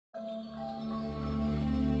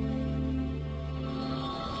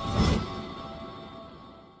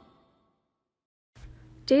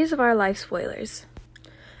Days of Our Life spoilers.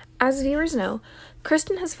 As viewers know,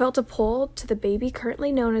 Kristen has felt a pull to the baby currently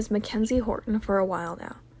known as Mackenzie Horton for a while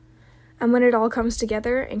now. And when it all comes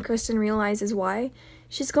together and Kristen realizes why,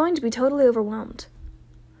 she's going to be totally overwhelmed.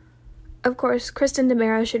 Of course, Kristen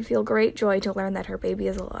DeMera should feel great joy to learn that her baby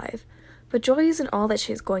is alive, but joy isn't all that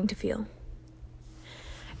she's going to feel.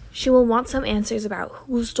 She will want some answers about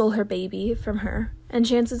who stole her baby from her, and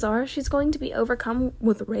chances are she's going to be overcome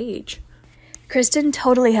with rage. Kristen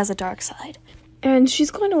totally has a dark side, and she's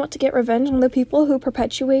going to want to get revenge on the people who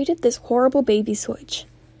perpetuated this horrible baby switch.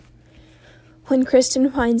 When Kristen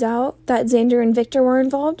finds out that Xander and Victor were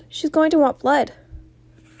involved, she's going to want blood.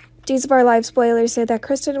 Days of Our Lives spoilers say that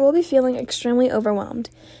Kristen will be feeling extremely overwhelmed,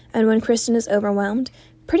 and when Kristen is overwhelmed,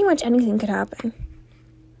 pretty much anything could happen.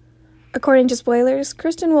 According to spoilers,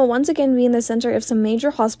 Kristen will once again be in the center of some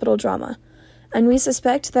major hospital drama, and we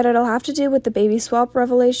suspect that it'll have to do with the baby swap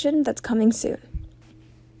revelation that's coming soon.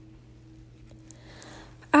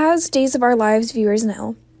 As Days of Our Lives viewers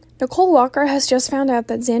know, Nicole Walker has just found out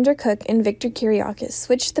that Xander Cook and Victor Kiriakis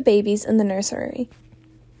switched the babies in the nursery,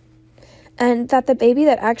 and that the baby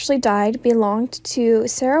that actually died belonged to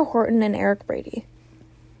Sarah Horton and Eric Brady.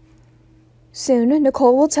 Soon,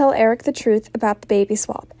 Nicole will tell Eric the truth about the baby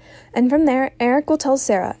swap, and from there, Eric will tell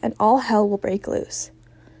Sarah, and all hell will break loose.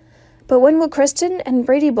 But when will Kristen and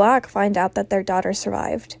Brady Black find out that their daughter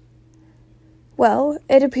survived? Well,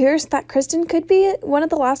 it appears that Kristen could be one of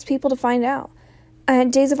the last people to find out,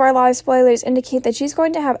 and Days of Our Lives spoilers indicate that she's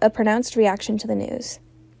going to have a pronounced reaction to the news.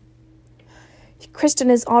 Kristen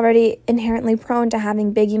is already inherently prone to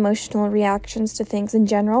having big emotional reactions to things in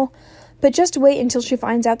general, but just wait until she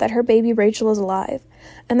finds out that her baby Rachel is alive,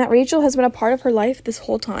 and that Rachel has been a part of her life this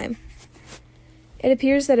whole time. It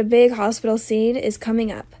appears that a big hospital scene is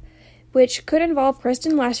coming up, which could involve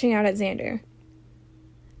Kristen lashing out at Xander.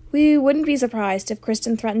 We wouldn't be surprised if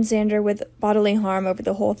Kristen threatens Xander with bodily harm over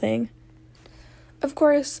the whole thing. Of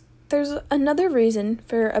course, there's another reason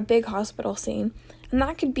for a big hospital scene, and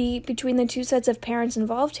that could be between the two sets of parents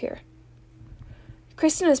involved here.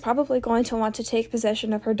 Kristen is probably going to want to take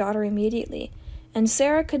possession of her daughter immediately, and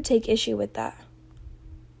Sarah could take issue with that.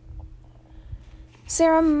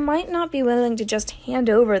 Sarah might not be willing to just hand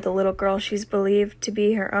over the little girl she's believed to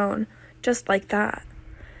be her own, just like that.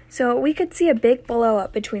 So we could see a big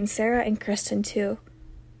blow-up between Sarah and Kristen too.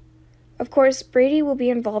 Of course, Brady will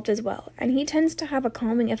be involved as well, and he tends to have a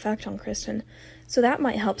calming effect on Kristen, so that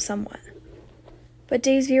might help somewhat. But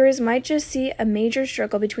Days viewers might just see a major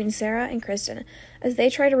struggle between Sarah and Kristen as they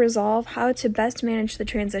try to resolve how to best manage the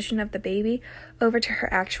transition of the baby over to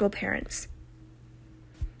her actual parents.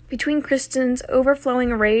 Between Kristen's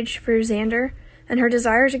overflowing rage for Xander and her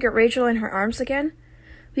desire to get Rachel in her arms again,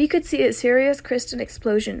 we could see a serious Kristen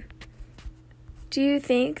explosion. Do you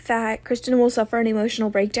think that Kristen will suffer an emotional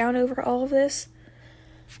breakdown over all of this?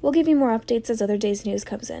 We'll give you more updates as other Days news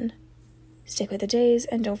comes in. Stick with the Days,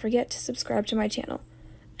 and don't forget to subscribe to my channel.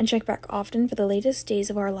 And check back often for the latest Days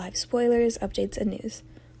of Our Lives spoilers, updates, and news.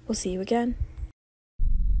 We'll see you again.